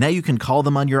 Now you can call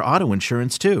them on your auto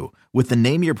insurance too with the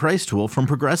Name Your Price tool from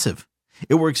Progressive.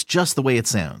 It works just the way it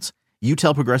sounds. You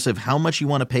tell Progressive how much you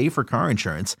want to pay for car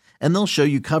insurance, and they'll show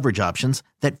you coverage options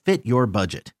that fit your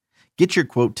budget. Get your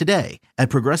quote today at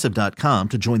Progressive.com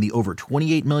to join the over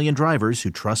 28 million drivers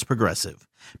who trust Progressive.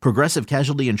 Progressive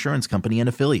Casualty Insurance Company and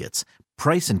Affiliates.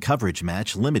 Price and coverage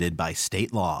match limited by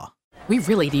state law. We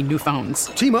really need new phones.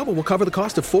 T-Mobile will cover the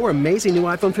cost of 4 amazing new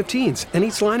iPhone 15s, and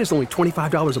each line is only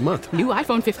 $25 a month. New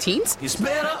iPhone 15s? It's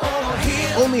better over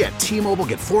here. Only at T-Mobile,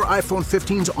 get 4 iPhone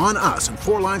 15s on us and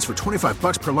 4 lines for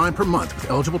 $25 per line per month with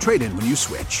eligible trade-in when you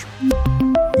switch.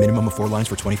 Minimum of 4 lines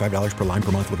for $25 per line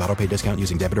per month with autopay discount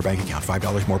using debit or bank account.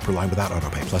 $5 more per line without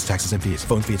autopay, plus taxes and fees.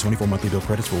 Phone fee at 24 monthly bill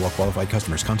credits for well-qualified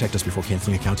customers. Contact us before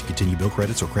canceling account to continue bill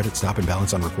credits or credit stop and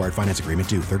balance on required finance agreement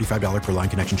due. $35 per line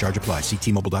connection charge applies. See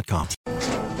T-Mobile.com.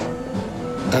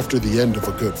 After the end of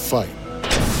a good fight,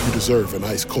 you deserve an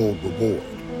ice-cold reward.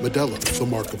 Modelo, the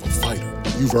mark of a fighter.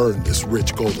 You've earned this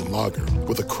rich golden lager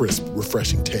with a crisp,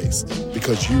 refreshing taste.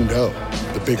 Because you know,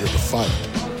 the bigger the fight,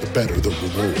 the better the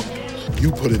reward. You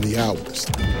put in the hours,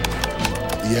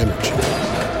 the energy,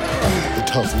 the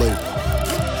tough labor.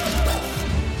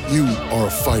 You are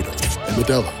a fighter, and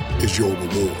Modelo is your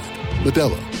reward.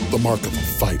 Modelo, the mark of a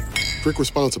fighter. Drink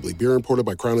responsibly. Beer imported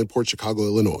by Crown Imports, Chicago,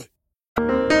 Illinois.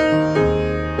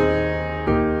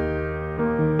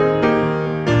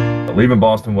 Leaving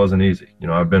Boston wasn't easy.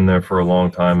 I've been there for a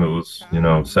long time. It was,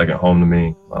 second home to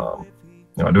me.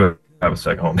 I do have a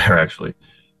second home there, actually.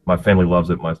 My family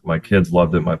loves it. My kids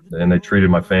loved it. And they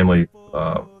treated my family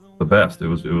the best. It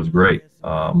was great.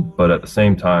 But at the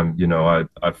same time,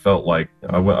 I felt like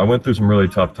I went through some really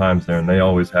tough times there, and they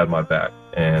always had my back.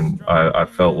 And I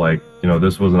felt like,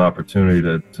 this was an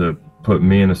opportunity to put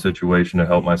me in a situation to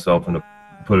help myself and to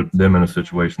put them in a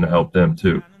situation to help them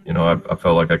too. I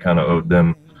felt like I kind of owed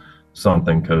them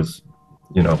something because,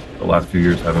 the last few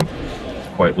years haven't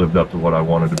quite lived up to what I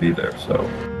wanted to be there. So,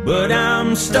 but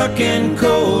I'm stuck in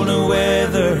colder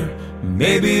weather.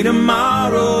 Maybe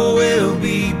tomorrow will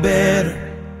be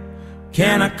better.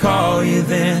 Can I call you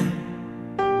then?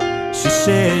 She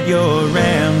said you're a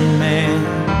man,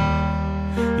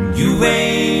 and you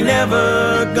ain't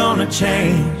ever gonna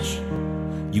change.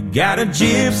 You got a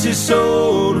gypsy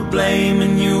soul to blame,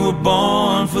 and you were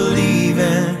born for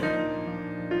leaving.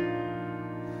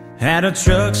 At a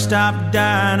truck stop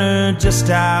diner just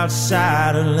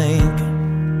outside of Lincoln.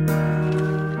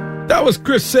 That was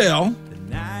Chris Sale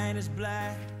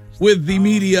with the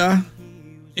media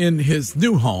in his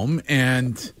new home,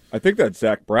 and I think that's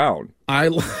Zach Brown.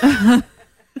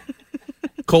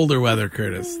 Colder weather,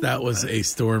 Curtis. That was a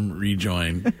storm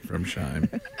rejoin from Shime.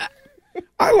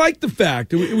 I like the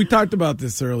fact, we talked about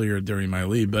this earlier during my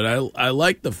lead, but I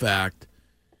like the fact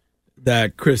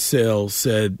that Chris Sale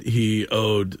said he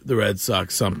owed the Red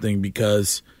Sox something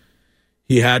because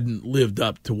he hadn't lived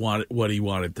up to what he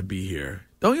wanted to be here.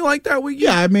 Don't you like that, Wiggy?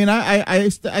 Yeah, I mean, I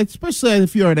especially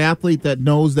if you're an athlete that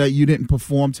knows that you didn't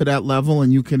perform to that level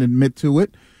and you can admit to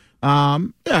it.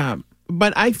 Yeah,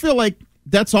 but I feel like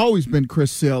that's always been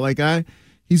Chris Sale. Like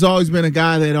he's always been a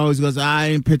guy that always goes, I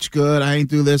ain't pitch good, I ain't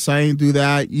do this, I ain't do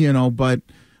that, But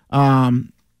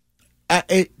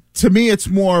to me, it's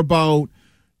more about,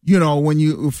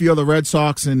 if you're the Red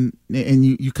Sox and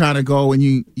you kind of go and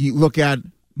you look at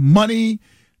money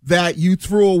that you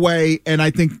threw away, and I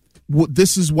think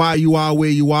this is why you are where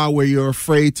you are, where you're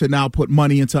afraid to now put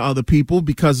money into other people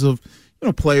because of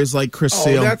players like Chris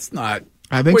Sale. That's not.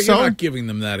 I think so. You're not giving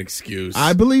them that excuse.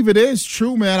 I believe it is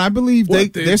true, man. I believe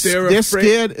they're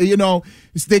scared.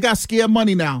 They got scared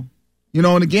money now. In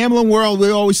the gambling world, we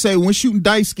always say when shooting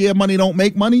dice, scared money don't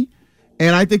make money.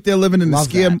 And I think they're living in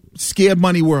the scared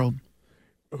money world.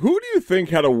 Who do you think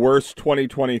had a worse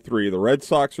 2023, the Red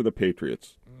Sox or the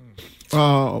Patriots?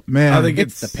 Oh, man. I think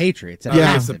it's the Patriots. I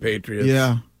think it's the Patriots.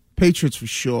 Yeah, Patriots for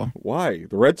sure. Why?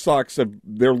 The Red Sox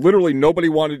they're literally nobody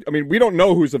wanted. I mean, we don't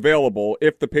know who's available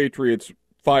if the Patriots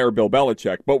fire Bill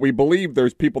Belichick, but we believe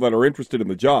there's people that are interested in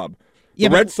the job. The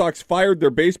Red Sox fired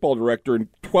their baseball director, and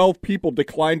 12 people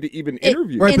declined to even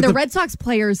interview. And the Red Sox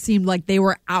players seemed like they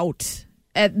were out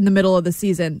in the middle of the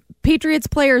season. Patriots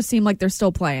players seem like they're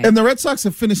still playing. And the Red Sox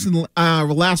have finished in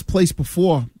last place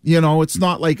before. It's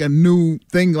not like a new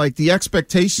thing, like the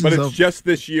expectations. But it's just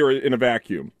this year in a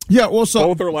vacuum. Yeah, well, so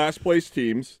both are last place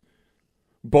teams.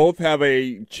 Both have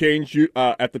a change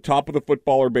at the top of the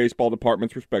football or baseball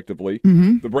departments, respectively.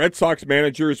 Mm-hmm. The Red Sox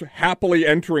manager is happily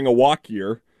entering a walk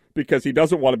year because he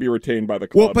doesn't want to be retained by the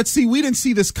club. Well, but see, we didn't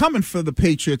see this coming for the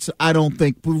Patriots, I don't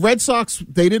think. The Red Sox,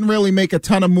 they didn't really make a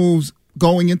ton of moves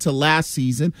going into last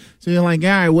season. So you're like, all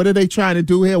right, what are they trying to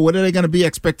do here? What are they going to be?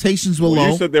 Expectations were low.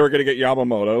 You said they were going to get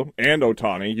Yamamoto and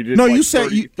Ohtani. You did you said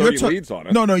 30 leads on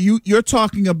it. No, you're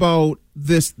talking about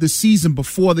the season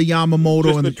before the Yamamoto.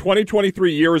 Just the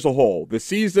 2023 year as a whole, the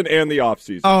season and the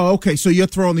offseason. Oh, okay. So you're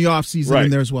throwing the offseason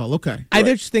in there as well. Okay. I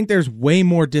just think there's way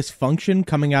more dysfunction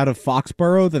coming out of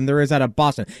Foxborough than there is out of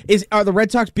Boston. Are the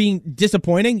Red Sox being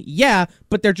disappointing? Yeah,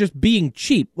 but they're just being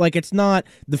cheap. Like, it's not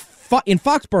in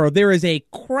Foxborough, there is a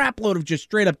crap load of just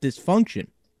straight up dysfunction.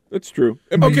 That's true.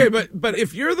 Okay, but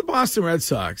if you're the Boston Red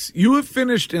Sox, you have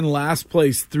finished in last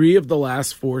place 3 of the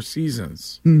last 4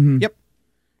 seasons. Mm-hmm. Yep.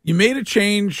 You made a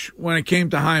change when it came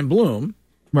to Chaim Bloom.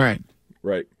 Right.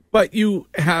 Right. But you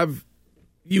have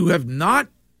you have not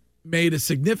made a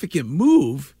significant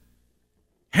move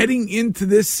heading into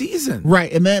this season.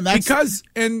 Right, and then that's because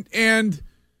and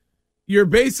you're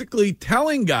basically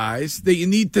telling guys that you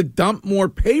need to dump more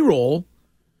payroll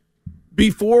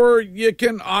before you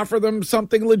can offer them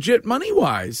something legit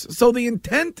money-wise. So the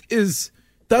intent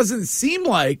doesn't seem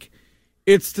like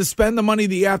it's to spend the money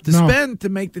that you have to spend to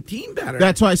make the team better.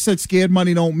 That's why I said scared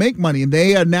money don't make money. And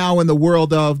they are now in the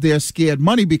world of their scared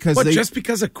money because just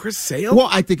because of Chris Sale? Well,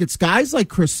 I think it's guys like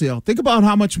Chris Sale. Think about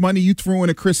how much money you threw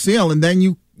into Chris Sale, and then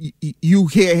you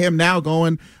hear him now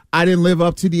going, I didn't live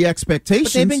up to the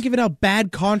expectations. But they've been giving out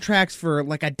bad contracts for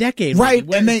like a decade. Right.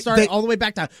 And they started all the way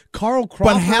back to Carl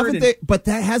Crawford. But haven't they? But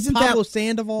that hasn't Pablo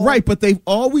Sandoval. Right. But they've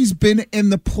always been in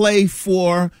the play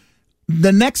for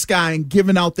the next guy and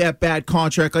giving out that bad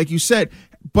contract, like you said.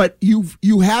 But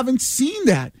you haven't seen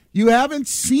that. You haven't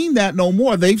seen that no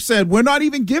more. They've said we're not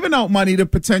even giving out money to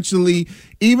potentially,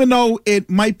 even though it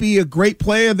might be a great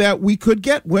player that we could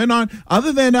get. We're not,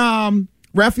 other than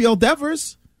Rafael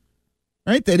Devers.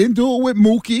 Right? They didn't do it with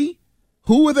Mookie.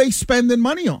 Who are they spending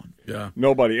money on? Yeah.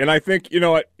 Nobody. And I think, you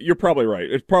know what, you're probably right.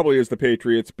 It probably is the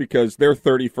Patriots because they're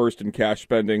 31st in cash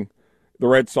spending. The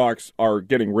Red Sox are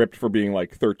getting ripped for being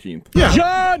like 13th. Yeah.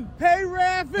 John, pay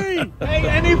Raffy. Pay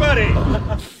anybody.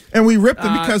 And we ripped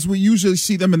them because we usually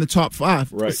see them in the top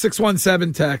 5. Right.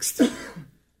 617 text.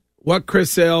 What Chris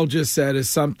Sale just said is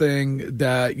something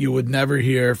that you would never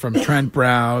hear from Trent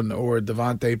Brown or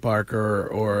Devontae Parker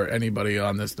or anybody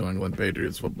on this New England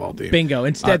Patriots football team. Bingo.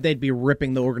 Instead, they'd be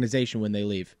ripping the organization when they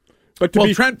leave. But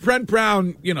Trent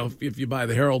Brown, you know, if you buy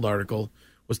the Herald article,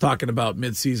 was talking about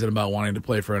midseason about wanting to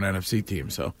play for an NFC team.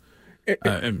 So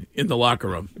in the locker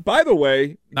room. By the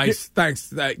way, nice.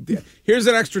 Thanks. Here's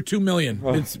an extra $2 million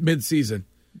midseason.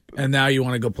 And now you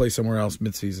want to go play somewhere else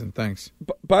midseason. Thanks.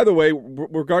 By the way,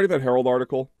 regarding that Herald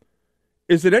article,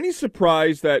 is it any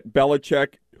surprise that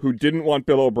Belichick, who didn't want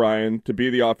Bill O'Brien to be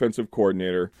the offensive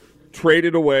coordinator,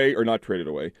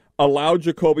 allowed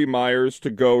Jacoby Myers to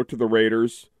go to the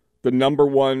Raiders, the number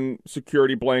one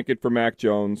security blanket for Mac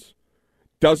Jones,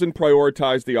 doesn't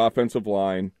prioritize the offensive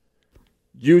line,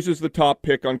 uses the top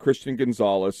pick on Christian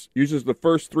Gonzalez, uses the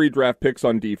first 3 draft picks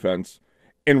on defense,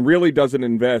 and really doesn't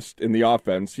invest in the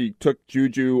offense? He took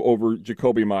Juju over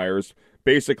Jacoby Myers,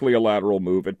 basically a lateral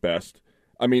move at best.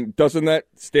 I mean, doesn't that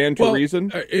stand to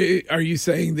reason? Are you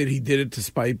saying that he did it to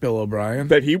spite Bill O'Brien?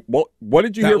 What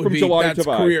did you hear from Jahlani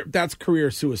Tavai? That's career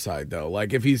suicide, though.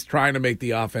 Like, if he's trying to make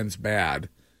the offense bad,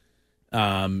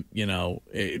 then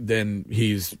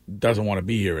he doesn't want to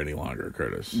be here any longer,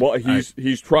 Curtis. Well,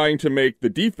 he's trying to make the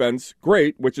defense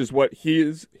great, which is what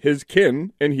his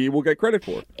kin, and he will get credit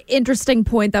for. Interesting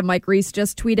point that Mike Reese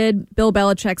just tweeted. Bill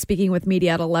Belichick speaking with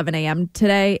media at 11 a.m.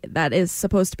 today. That is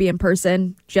supposed to be in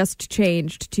person, just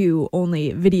changed to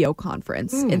only video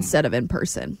conference instead of in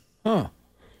person. Huh.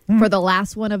 For the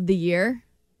last one of the year,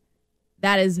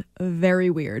 that is very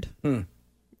weird.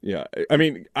 Yeah, I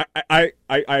mean,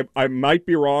 I might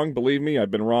be wrong. Believe me, I've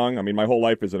been wrong. I mean, my whole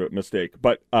life is a mistake.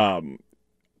 But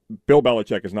Bill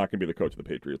Belichick is not going to be the coach of the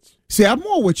Patriots. See, I'm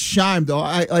more with Scheim, though.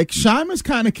 Scheim has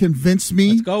kind of convinced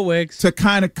me to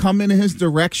kind of come in his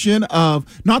direction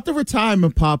of not the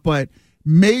retirement pop, but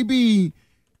maybe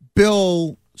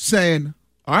Bill saying,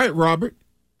 all right, Robert,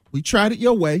 we tried it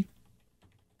your way,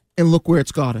 and look where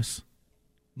it's got us.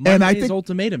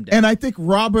 Ultimatum day. And I think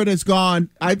Robert has gone.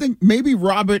 I think maybe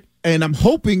Robert, and I'm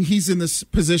hoping he's in this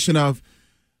position of,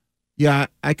 yeah,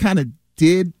 I kind of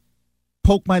did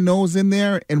poke my nose in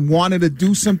there and wanted to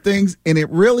do some things, and it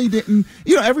really didn't.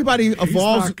 You know, everybody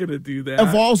evolves. He's not going to do that.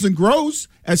 Evolves and grows,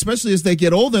 especially as they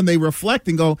get older and they reflect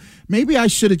and go, maybe I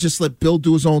should have just let Bill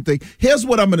do his own thing. Here's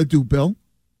what I'm going to do, Bill.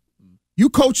 You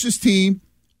coach this team.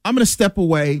 I'm going to step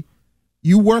away.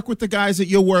 You work with the guys that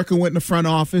you're working with in the front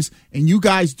office, and you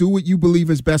guys do what you believe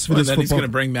is best for this football. football. He's going to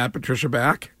bring Matt Patricia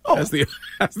back as the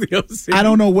OC. I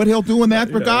don't know what he'll do in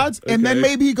that regards. Okay. And then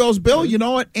maybe he goes, Bill, you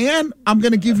know what? And I'm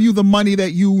going to give you the money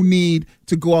that you need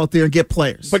to go out there and get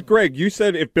players. But, Greg, you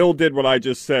said if Bill did what I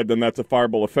just said, then that's a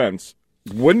fireable offense.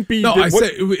 Wouldn't be. No, I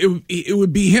said it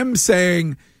would be him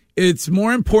saying it's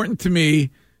more important to me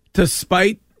to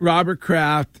spite Robert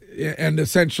Kraft and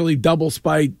essentially double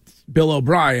spite Bill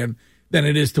O'Brien than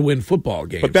it is to win football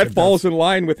games. But that falls in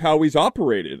line with how he's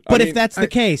operated. But if that's the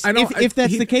case, if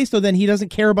that's the case, though, then he doesn't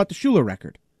care about the Schuler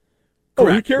record.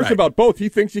 He cares about both. He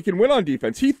thinks he can win on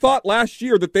defense. He thought last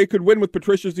year that they could win with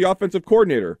Patricia as the offensive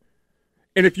coordinator.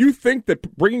 And if you think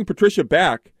that bringing Patricia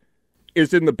back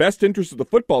is in the best interest of the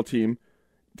football team,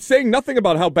 saying nothing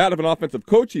about how bad of an offensive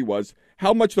coach he was,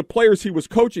 how much the players he was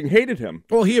coaching hated him.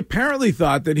 Well, he apparently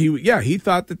thought that he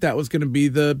thought that was going to be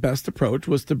the best approach,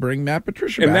 was to bring Matt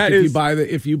Patricia And back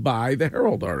that if you buy the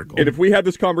Herald article. And if we had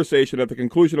this conversation at the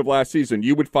conclusion of last season,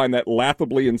 you would find that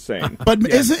laughably insane. But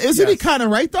isn't he kind of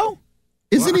right, though?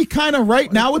 Isn't he kind of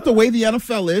right now with the way the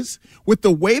NFL is? With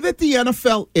the way that the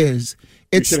NFL is,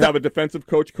 You should have a defensive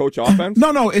coach offense?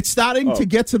 No, it's starting to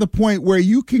get to the point where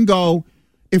you can go,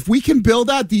 if we can build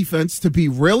our defense to be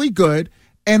really good,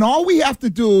 and all we have to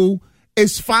do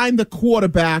is find the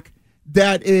quarterback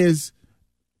that is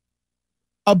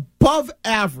above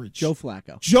average. Joe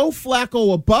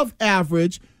Flacco above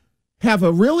average, have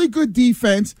a really good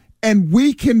defense, and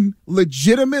we can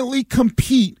legitimately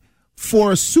compete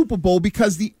for a Super Bowl,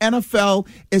 because the NFL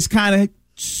is kind of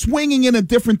swinging in a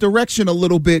different direction a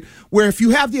little bit, where if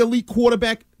you have the elite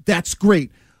quarterback, that's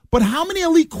great. But how many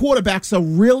elite quarterbacks are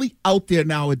really out there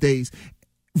nowadays?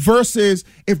 Versus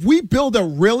if we build a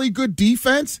really good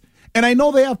defense, and I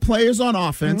know they have players on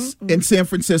offense in San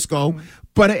Francisco,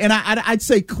 but I'd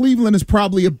say Cleveland is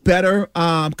probably a better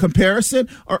comparison.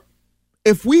 Or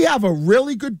if we have a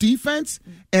really good defense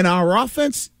and our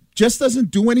offense just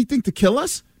doesn't do anything to kill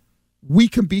us, we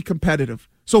can be competitive.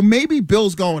 So maybe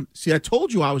Bill's going, see, I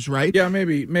told you I was right. Yeah,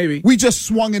 maybe. We just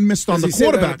swung and missed on the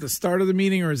quarterback. Say that at the start of the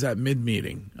meeting, or is that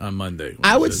mid-meeting on Monday?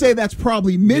 I would say that's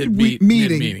probably mid-meeting.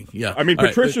 Mid-meeting, yeah. I mean,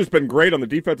 Patricia's been great on the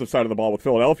defensive side of the ball with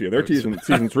Philadelphia. Their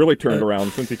season's really turned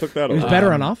around since he took that over. He's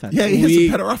better on offense. Yeah, he has a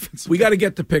better offense. We got to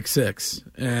get to pick 6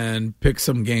 and pick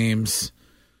some games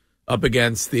up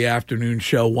against the afternoon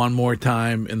show one more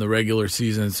time in the regular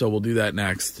season, so we'll do that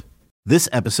next. This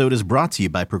episode is brought to you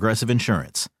by Progressive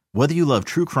Insurance. Whether you love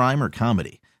true crime or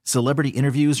comedy, celebrity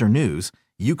interviews or news,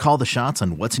 you call the shots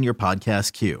on what's in your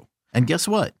podcast queue. And guess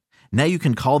what? Now you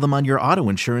can call them on your auto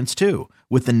insurance too,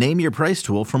 with the Name Your Price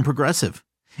tool from Progressive.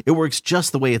 It works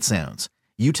just the way it sounds.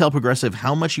 You tell Progressive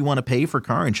how much you want to pay for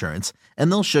car insurance, and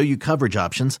they'll show you coverage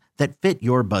options that fit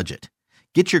your budget.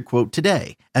 Get your quote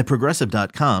today at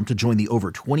Progressive.com to join the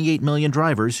over 28 million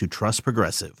drivers who trust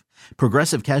Progressive.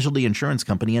 Progressive Casualty Insurance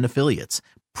Company and Affiliates.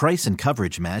 Price and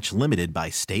coverage match limited by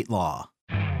state law.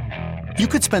 You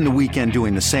could spend the weekend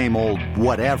doing the same old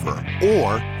whatever,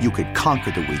 or you could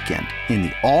conquer the weekend in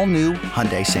the all-new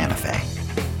Hyundai Santa Fe.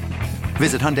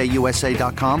 Visit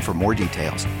HyundaiUSA.com for more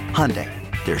details. Hyundai,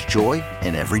 there's joy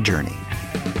in every journey.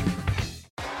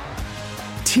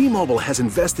 T-Mobile has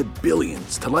invested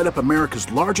billions to light up America's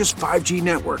largest 5G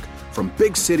network, from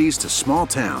big cities to small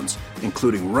towns,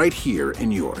 including right here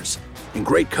in yours. And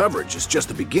great coverage is just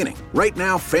the beginning. Right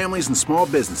now, families and small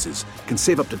businesses can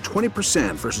save up to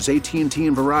 20% versus AT&T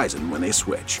and Verizon when they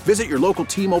switch. Visit your local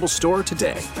T-Mobile store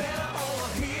today.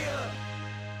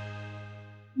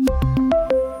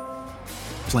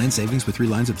 Plan savings with 3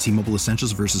 lines of T-Mobile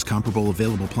Essentials versus comparable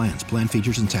available plans. Plan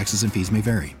features and taxes and fees may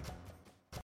vary.